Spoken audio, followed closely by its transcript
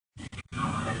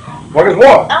What is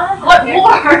war? What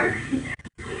war?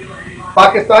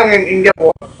 Pakistan and India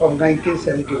war of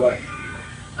 1971.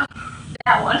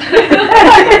 That one.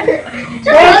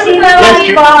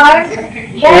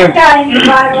 That time the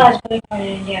war was going on in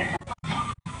India.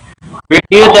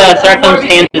 Review the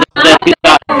circumstances that you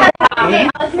thought.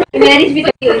 Marriage with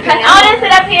you. Can Anna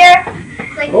sit up here?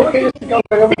 Okay, just come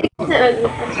back.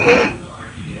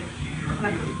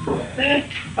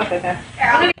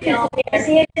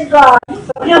 See, it is gone.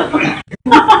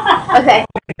 Okay.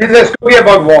 This is a story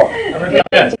about war.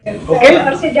 Okay?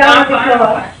 Sit down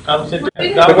before.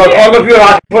 Because all of you are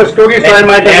asking for stories, so I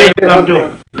might have to come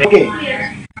to. Okay.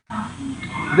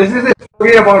 This is a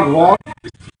story about war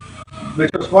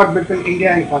which was fought between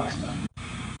India and Pakistan.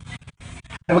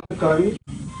 I was a colonel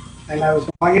and I was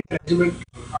commanding a regiment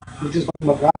which is from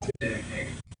Madras.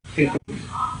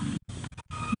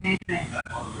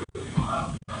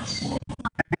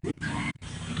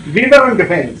 We were on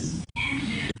defense.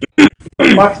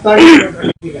 Pakistan was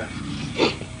attacking us.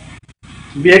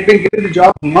 We had been given the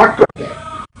job not to attack.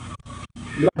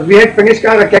 Because we had finished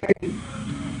our attacking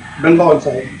Bengal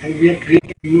side and we had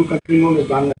created a new country known as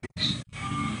Bangladesh.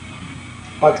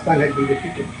 Pakistan had been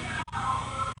defeated.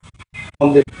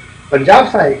 On the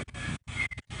Punjab side,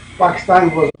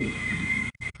 Pakistan was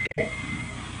attacked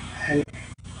and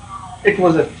it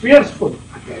was a fearful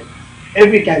attack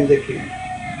every time they came.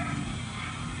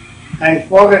 And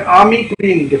for an army to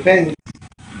be in defense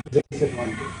is a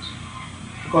disadvantage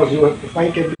because you have to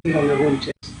fight everything on your own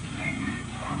chest.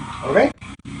 Alright?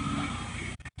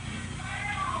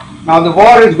 Now the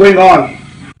war is going on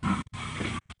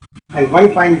and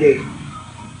one fine day,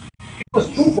 it was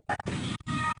too quiet.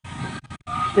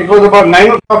 It was about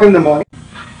 9 o'clock in the morning,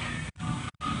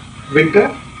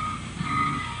 winter,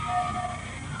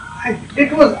 and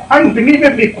it was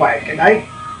unbelievably quiet. And I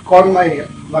called my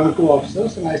one or two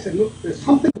officers and I said, look, there's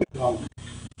something going wrong.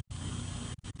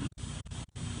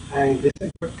 And they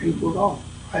said, what can go wrong?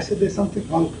 I said, there's something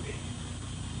wrong today.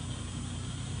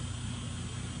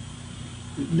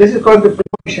 This is called the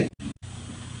promotion.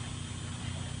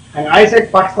 And I said,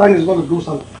 Pakistan is going to do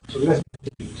something. So let's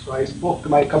do it. So I spoke to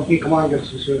my company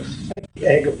commanders, which were slightly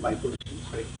ahead of my position.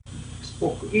 So I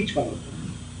spoke to each one of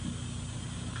them.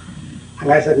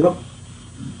 And I said, look,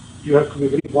 you have to be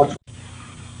very watchful.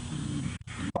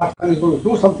 Pakistan is going to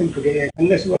do something today, and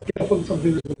unless you are careful,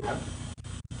 something is going to happen.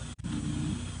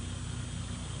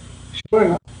 Sure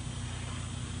enough,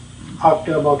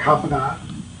 after about half an hour,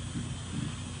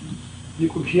 you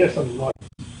could hear some noise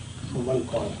from one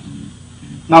corner.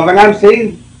 Now, when I'm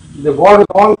saying the war is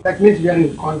on, that means we are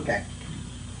in contact.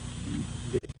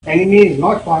 The enemy is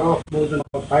not far off, more than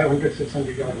about 500,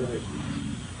 600 yards away.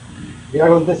 We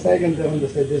are on this side and they are on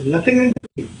this side. There's nothing in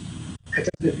between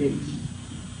except the fields.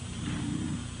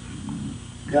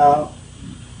 Now,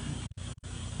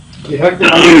 we heard the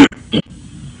noise,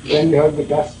 then we heard the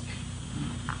dust,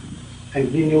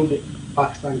 and we knew the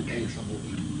Pakistan tanks are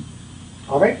moving.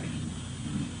 Alright?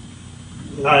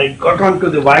 I got onto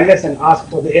the wireless and asked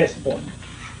for the air support.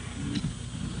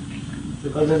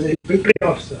 Because as an infantry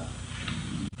officer,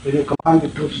 when you command the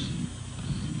troops,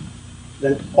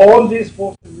 then all these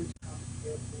forces which come,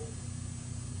 air force,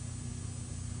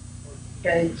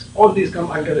 tanks, all these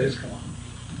come under his command.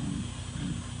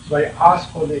 So I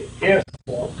asked for the air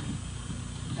support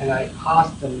and I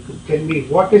asked them to tell me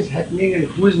what is happening and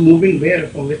who is moving where,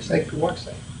 from which side to what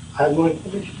side. I have no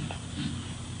information.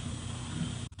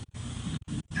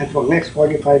 And for next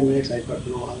 45 minutes, I got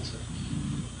no answer.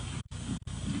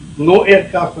 No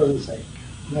aircraft was in sight.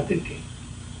 Nothing came.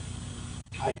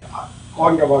 I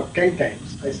called about 10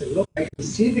 times. I said, look, I can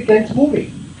see the tanks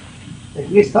moving. At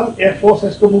least some air force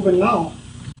has to move in now.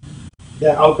 They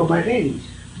are out of my range.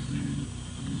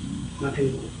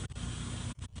 Nothing moved.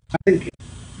 Nothing came.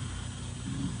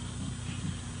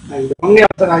 And the only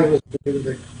answer I was giving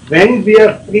that when we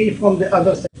are free from the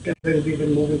other sector, then we will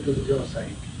move into your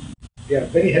side. We are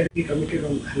very heavily committed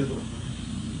on another one.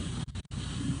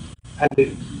 And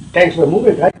the tanks were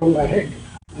moving right on my head.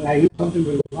 And I knew something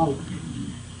will go wrong.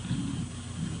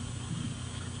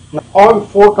 Now, all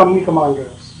 4 company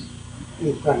commanders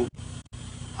in front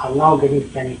are now getting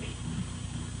panicky.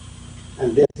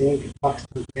 And they're saying the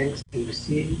Pakistan tanks can be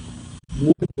seen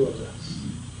moving towards us.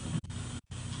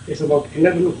 It's about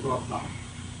 11 o'clock now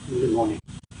in the morning.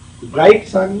 Bright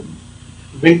sun,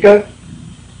 winter,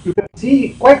 you can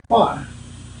see quite far.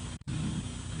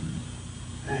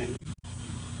 And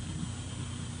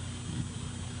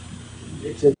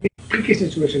it's a big tricky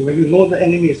situation when you know the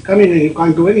enemy is coming and you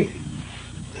can't do anything.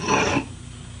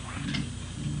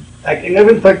 At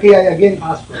 11:30, I again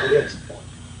asked for the air support.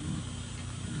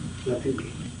 Nothing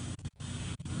came.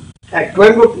 At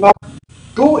 12 o'clock,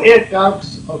 two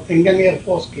aircrafts of Indian Air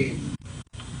Force came.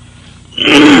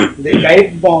 They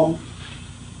dive bombed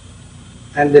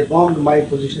and they bombed my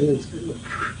position in Sri.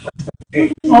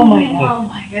 Oh my God. Oh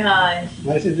my gosh.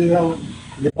 I said, this is how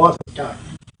the war started.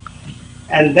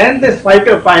 And then this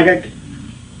fighter pilot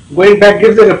going back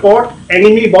gives a report,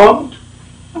 enemy bombed,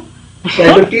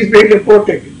 casualties being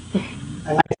reported.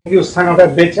 And I said, you son of a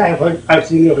bitch, I've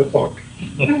seen your report.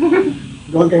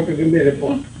 Don't have to give me a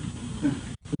report.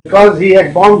 Because he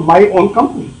had bombed my own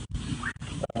company.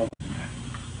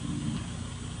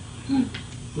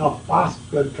 Now past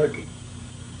 12:30.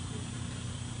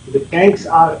 The tanks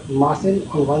are massing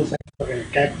on one side for an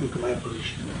attack into my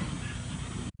position.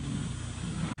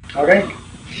 Alright?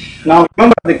 Now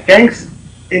remember, the tanks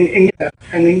in India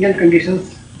and Indian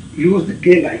conditions use the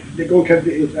daylight. They don't have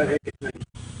the infrared light.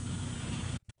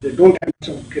 They don't have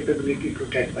some capability to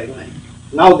attack by night.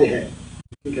 Now they have.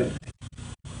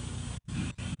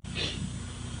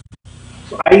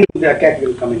 So I know the attack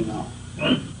will come in now.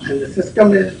 And the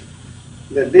system is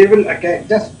that they will attack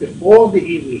just before the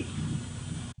evening,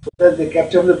 so that they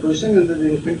capture the position and then the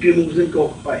infantry moves in to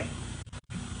occupy.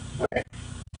 Okay?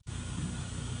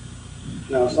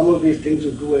 Now some of these things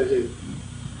you do as a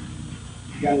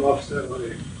young officer or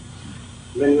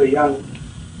when you were young.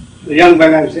 Young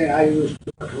when I'm saying I used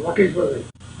to, what is it?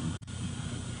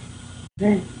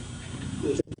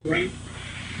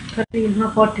 30,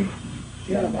 no 40.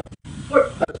 Yeah,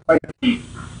 that's quite.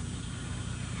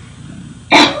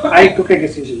 I took a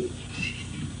decision.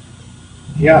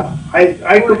 Yeah,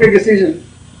 I took a decision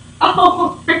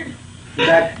Oh.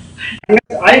 that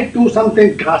unless I do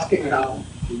something drastic now,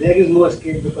 there is no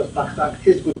escape because Pakistan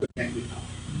is going to attack me now.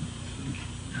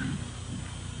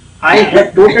 I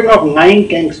had total of 9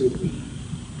 tanks with me.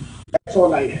 That's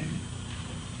all I had.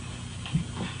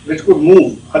 Which could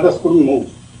move, others couldn't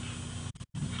move.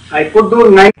 I put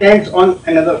those 9 tanks on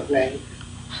another flank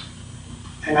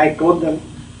and I told them,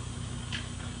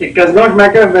 it does not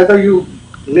matter whether you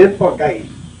live or die.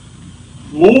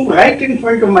 Move right in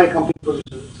front of my company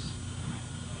positions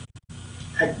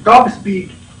at top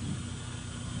speed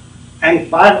and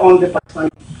fire on the Pakistani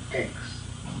tanks.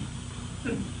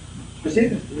 You see,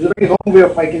 this is a very wrong way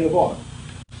of fighting a war.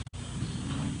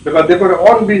 Because they could have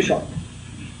all been shot.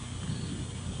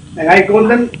 And I told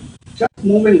them, just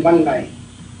move in one line.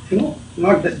 You know,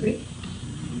 not this way,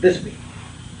 this way.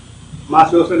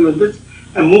 Mass yourself with this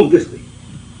and move this way.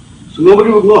 So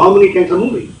nobody would know how many tanks are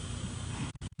moving.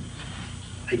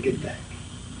 I did that.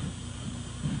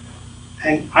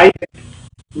 And I had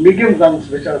medium guns,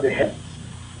 which are the heads,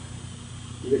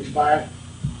 which fire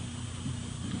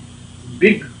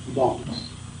big bombs.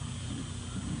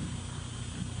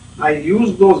 I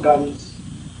used those guns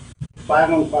to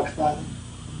fire on Pakistan.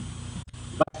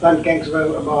 Pakistan tanks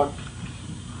were about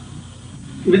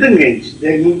within range.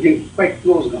 They moved in quite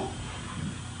close now.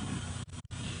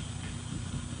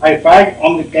 I fired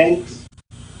on the tanks,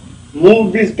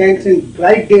 moved these tanks in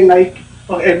bright daylight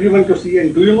for everyone to see.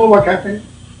 And do you know what happened?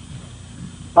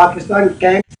 Pakistan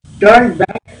tanks turned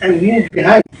back and moved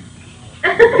behind.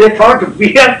 They thought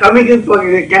we are coming in for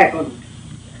an attack on them.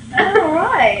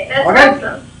 Alright. That's Alright?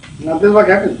 awesome. Now this is what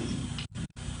happens.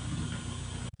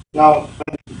 Now,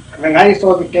 when I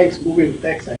saw the tanks moving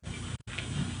that side,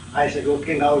 I said,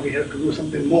 okay, now we have to do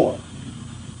something more.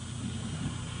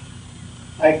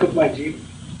 I took my jeep,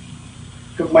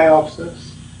 took my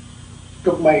officers,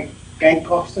 took my tank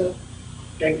officer,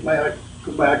 took my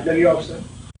artillery officer,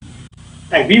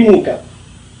 and we moved up.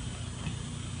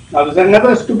 Now there's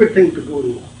another stupid thing to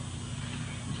do.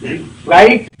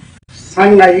 Bright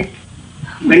sunlight,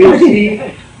 when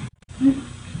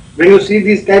you see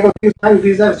these type of things,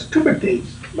 these are stupid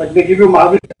things, but they give you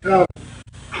marvelous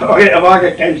award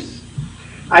at times.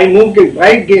 I moved in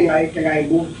bright daylight and I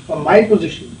moved from my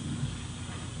position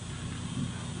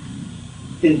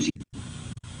in jeep.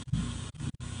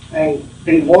 And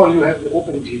in war you have the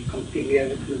open jeep, completely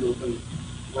everything is open,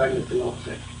 wireless and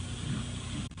offset.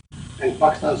 And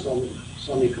Pakistan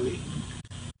saw me coming.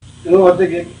 You know what they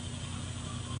did?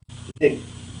 They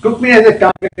took me as a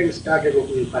target and started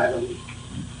opening fire on me.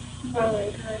 Oh my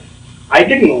god. I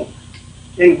didn't know.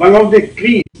 In one of the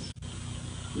trees,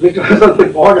 which was on the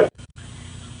border,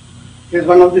 is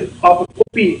one of the OP,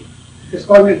 it's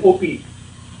called an OP,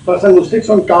 person who sits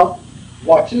on top,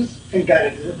 watches and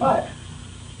carries the fire.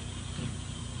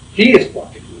 He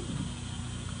spotted me.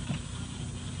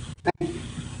 And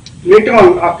later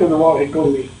on, after the war, he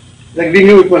told me, like we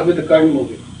knew it was with the current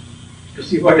moving, to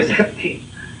see what is happening.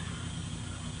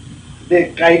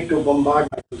 They tried to bombard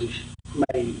my position,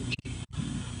 my jeep.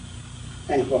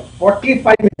 And for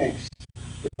 45 minutes,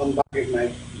 they bombarded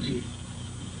my jeep.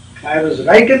 I was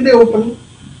right in the open,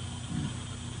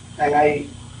 and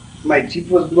my jeep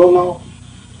was blown off.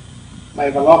 My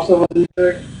one officer was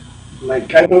injured. My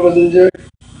driver was injured.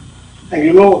 And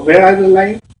you know where I was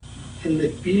lying? In the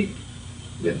peak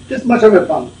with this much of a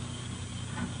pump.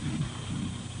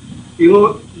 You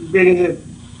know, there is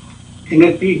in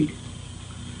a peak,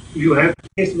 you have a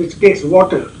place which takes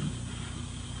water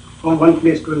from one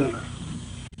place to another.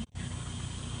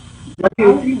 What do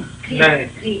you think?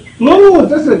 Right. No,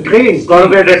 just a drain.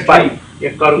 Corrugated pipe.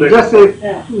 Yeah, corrugated. Just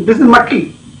this is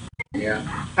muddy. Yeah.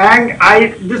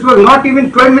 And this was not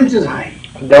even 12 inches high.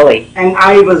 Gully. And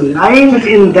I was lying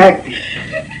in that thing.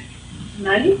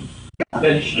 Nani? No,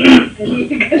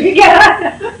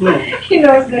 He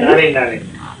knows Nani.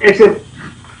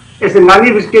 it's a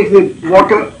nali which takes the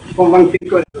water from one peak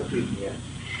to another peak. Yeah.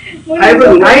 I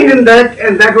was lying in that,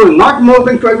 and that was not more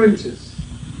than 12 inches.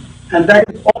 And that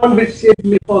is all which saved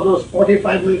me for those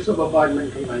 45 minutes of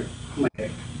apartment on my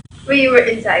head. Where you were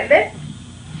inside there?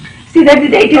 See, that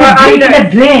it is a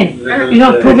drain. You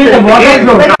know, through which the water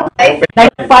flows.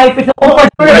 Like a pipe, it's open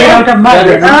to get out of mud.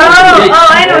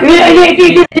 I know. It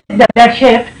is that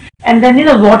shape, and then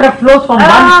water flows from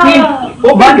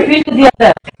one field to the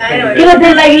other. I know.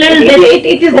 There's like little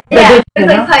it is Yeah, the it's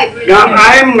like pipe. Now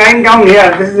I am lying down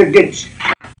here. This is a ditch.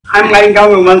 I'm lying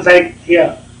down on one side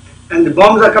here, and the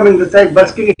bombs are coming this side,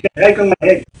 bursting right on my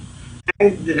head,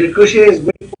 and the ricochet is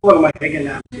going over my head, and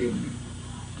I'm saying,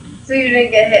 So you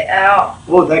didn't get hit at all?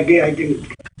 oh, that day I didn't.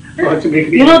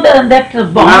 Fortunately. You know that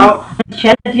bomb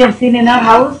shell that you have seen in our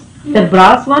house, the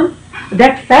brass one,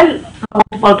 that fell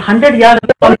about 100 yards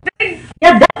away.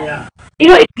 Yeah.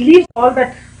 It leaves all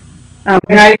that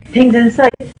things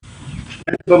inside. And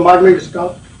the bombardment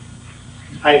stopped.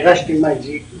 I rushed in my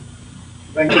jeep,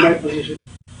 went to my position,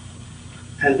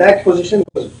 and that position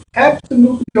was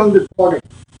absolutely on the border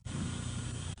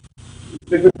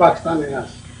between Pakistan and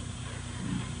us.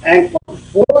 And for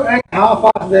 4.5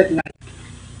 hours that night,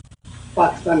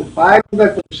 Pakistan fired on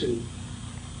that position,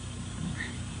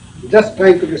 just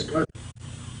trying to destroy it.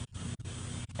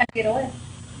 And get away.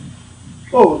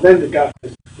 Oh, then the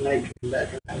darkness, night came back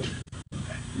and out.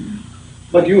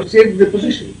 But you saved the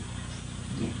position.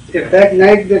 If that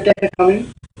night the attack had come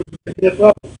in, it would be a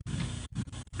problem.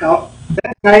 Now,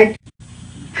 that night,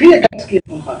 3 attacks came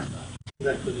from Pakistan in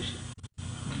that position.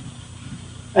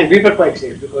 And we were quite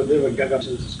safe because they were dug up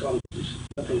in a strong position.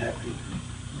 Nothing happened.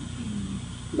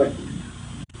 But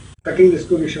cutting the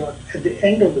story short, at the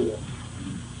end of the war,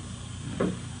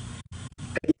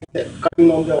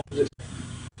 cutting on the opposite side,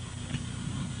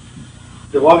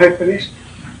 the war had finished,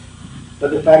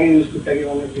 but the fighting used to carry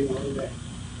on every now and then.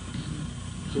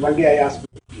 So one day I asked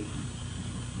my team,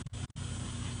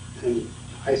 and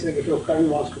I said, if your Khurd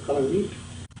wants to come and meet,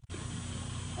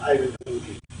 I will come and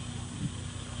meet.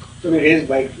 So we raised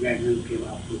bike flags and came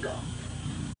out and talked.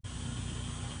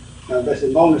 Now that's a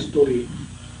long story,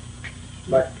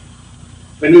 but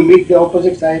when you meet the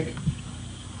opposite side,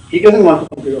 he doesn't want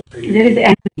to come to your side. There is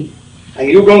enemy. And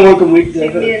you don't want to meet the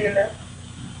Stick me other. in the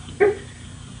middle.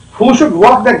 Who should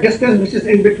walk that distance which is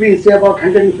in between, say about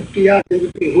 150 yards in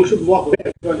between? Who should walk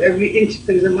where? Because every inch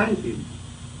there is a minefield.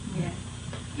 Yeah.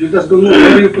 You just don't know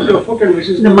where you put your foot and which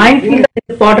is The minefield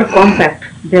is water compact.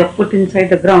 They are put inside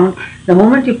the ground. The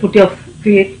moment you put your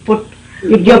foot,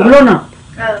 you get blown up.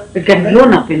 Oh. It gets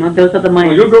blown up, those are the So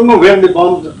mines. you don't know where the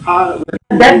bombs are.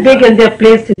 That big and they're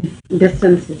placed in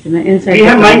distances, inside. We the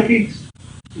have ground. minefields.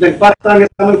 Then Pakistan has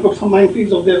come and put some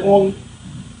minefields of their own,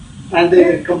 and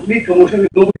the complete commotion is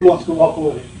nobody wants to walk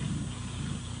over it.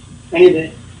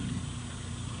 Anyway,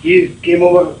 he came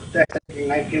over that side,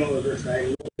 and I came over this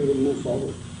side, nobody would move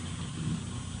forward.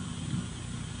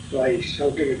 So I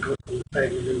shouted across on the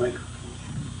side with the microphone.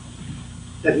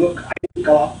 That look, I can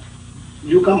come up.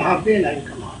 You come halfway and I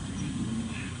come halfway.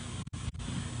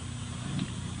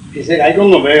 He said, I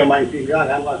don't know where your minefields are,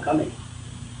 I'm not coming.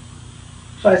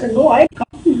 So I said, no, I come.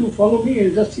 You follow me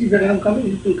and just see where I'm coming,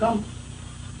 you can come.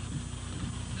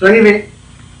 So anyway,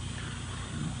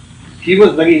 he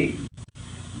was very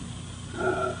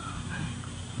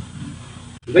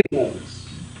nervous.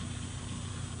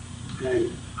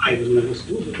 And I was nervous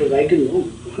too because I didn't know.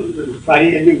 The fire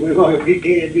had been going on every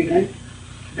day, every night,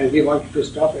 and we wanted to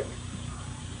stop it.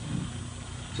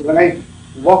 So when I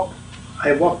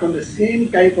walked on the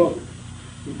same type of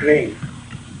drain.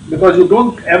 Because you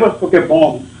don't ever put a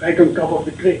bomb right on top of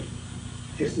the drain.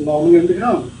 It's normally on the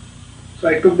ground. So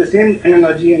I took the same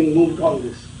analogy and moved on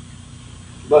this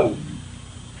burn.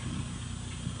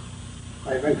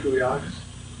 I went few yards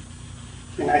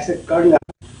and I said, Khurd,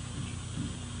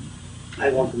 I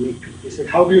want to meet you. He said,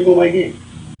 how do you know my name?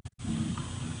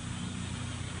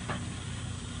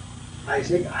 I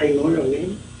said, I know your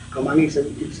name, commanding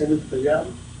 7th Punjab,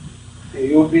 and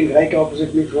you've been right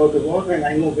opposite me throughout the war, and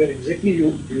I know where exactly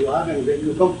you are and where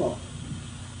you come from.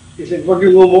 He said, what do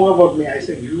you know more about me? I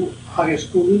said, you are a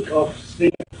student of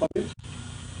Sri College.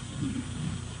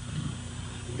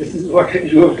 This is what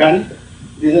you have done.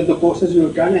 These are the courses you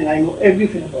have done, and I know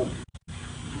everything about it.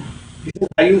 He said,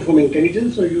 are you from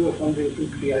intelligence or you are from the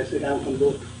infantry? I said, I'm from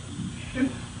both.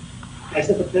 I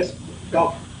said, but let's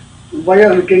talk. Why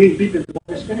are you killing people? The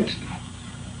war is finished.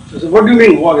 So I said, what do you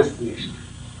mean war is finished?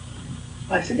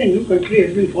 I said, a new country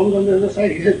has been formed on the other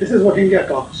side. He said, this is what India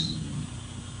talks.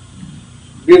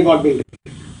 We have not been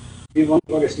defeated. We want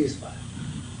for a ceasefire.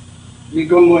 We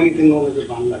don't know anything more than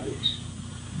Bangladesh.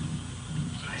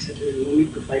 I said, there is no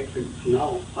need to fight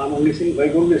now. I'm only saying, why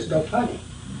don't we stop fighting?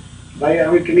 Why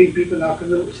are we killing people after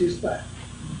the ceasefire?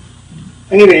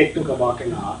 Anyway, it took about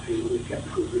an hour. We kept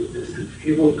on doing this. And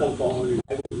he won't come forward. And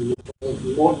I will move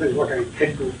forward more than what I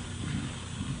had to.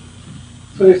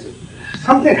 So he said,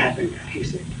 something happened. He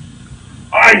said,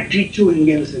 I'll teach you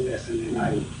Indians a lesson and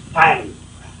I'm fine.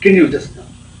 Can you just come?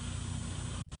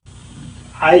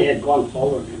 I had gone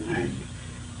forward and I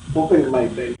opened my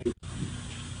bag and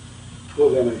threw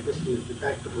away my pistol at the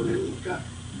back to put it in the car.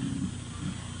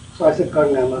 So I said,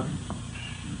 Colonel,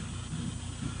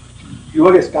 you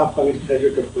are a staff college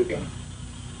graduate of Quetta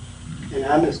and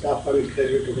I am a staff college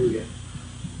graduate of India.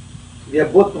 We are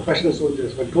both professional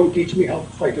soldiers, but don't teach me how to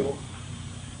fight a war.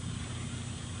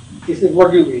 He said,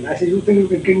 what do you mean? I said, you think you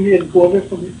can kill me and go away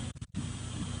from me?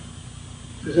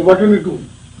 He said, what will you do?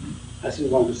 I said,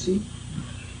 you want to see?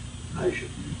 I should.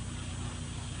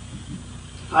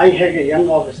 I had a young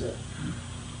officer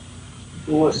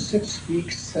who was 6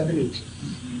 feet 7 inches.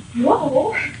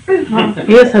 Whoa.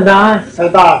 Yes, Sardar.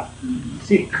 Sardar,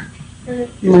 Sikh. His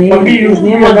Mahil. body used His to be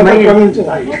name was another Mahil. 12 inches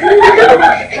high.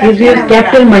 His name is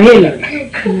Captain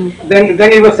Mahil.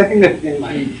 Then he was second in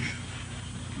mine.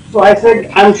 So I said,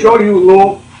 I'm sure you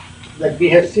know that we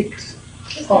have 6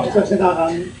 officers in our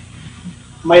army.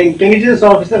 My intelligence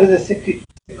officer is a Sikh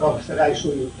officer. I'll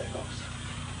show you that officer.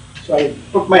 So I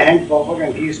put my hand forward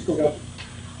and he stood up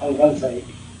on one side.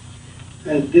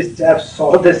 And this chap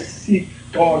saw the Sikh,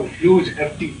 tall, huge,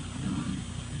 hefty.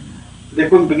 They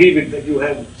couldn't believe it that you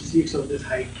have Sikhs of this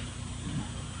height.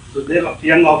 So they were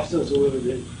young officers who were with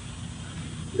him.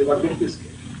 They were totally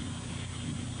scared.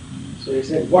 So he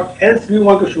said, what else do you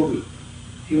want to show me?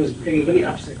 He was getting very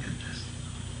upset at this.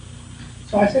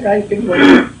 So I said, I'll tell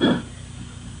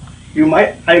you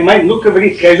what. I might look a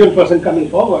very casual person coming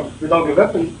forward without a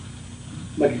weapon,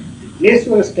 but the place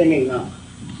where I'm standing now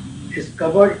is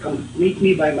covered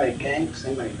completely by my tanks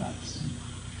and my guns.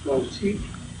 You want to see it?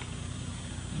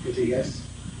 He said, yes.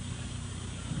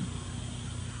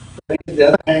 So he said, the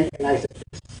other tank, and I said,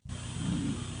 yes.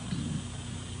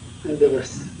 And there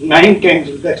was 9 tanks,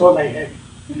 that's all I had.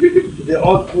 They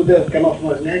all threw their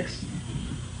camouflage nets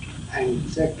and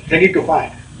said, ready to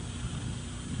fire.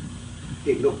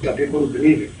 He looked up, he couldn't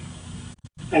believe it.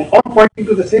 And all pointing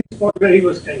to the same spot where he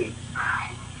was standing.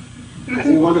 I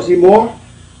said, you want to see more?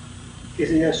 He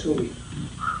said, yes, show me.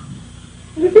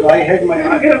 So I had my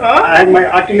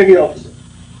artillery officer.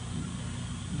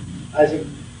 I said,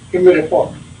 give me a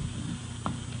report.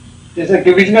 There's a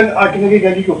divisional artillery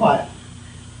ready to fire.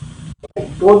 I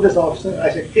told this officer, I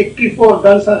said, 84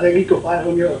 guns are ready to fire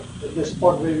on the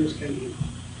spot where you standing.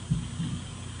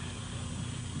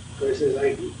 So he says,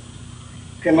 I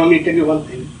can only tell you one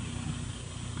thing.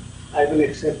 I will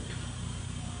accept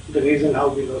the reason how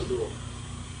we lost the war.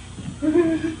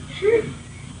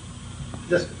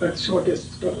 Just a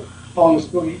shortest long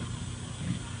story.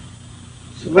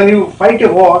 So when you fight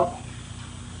a war,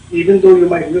 even though you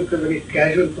might look a very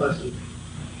casual person,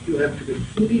 you have to be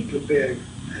fully prepared.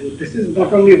 And this is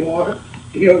not only war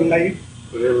in your life,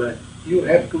 you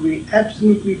have to be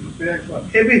absolutely prepared for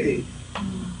everything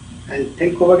and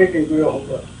think about it into your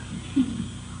homework.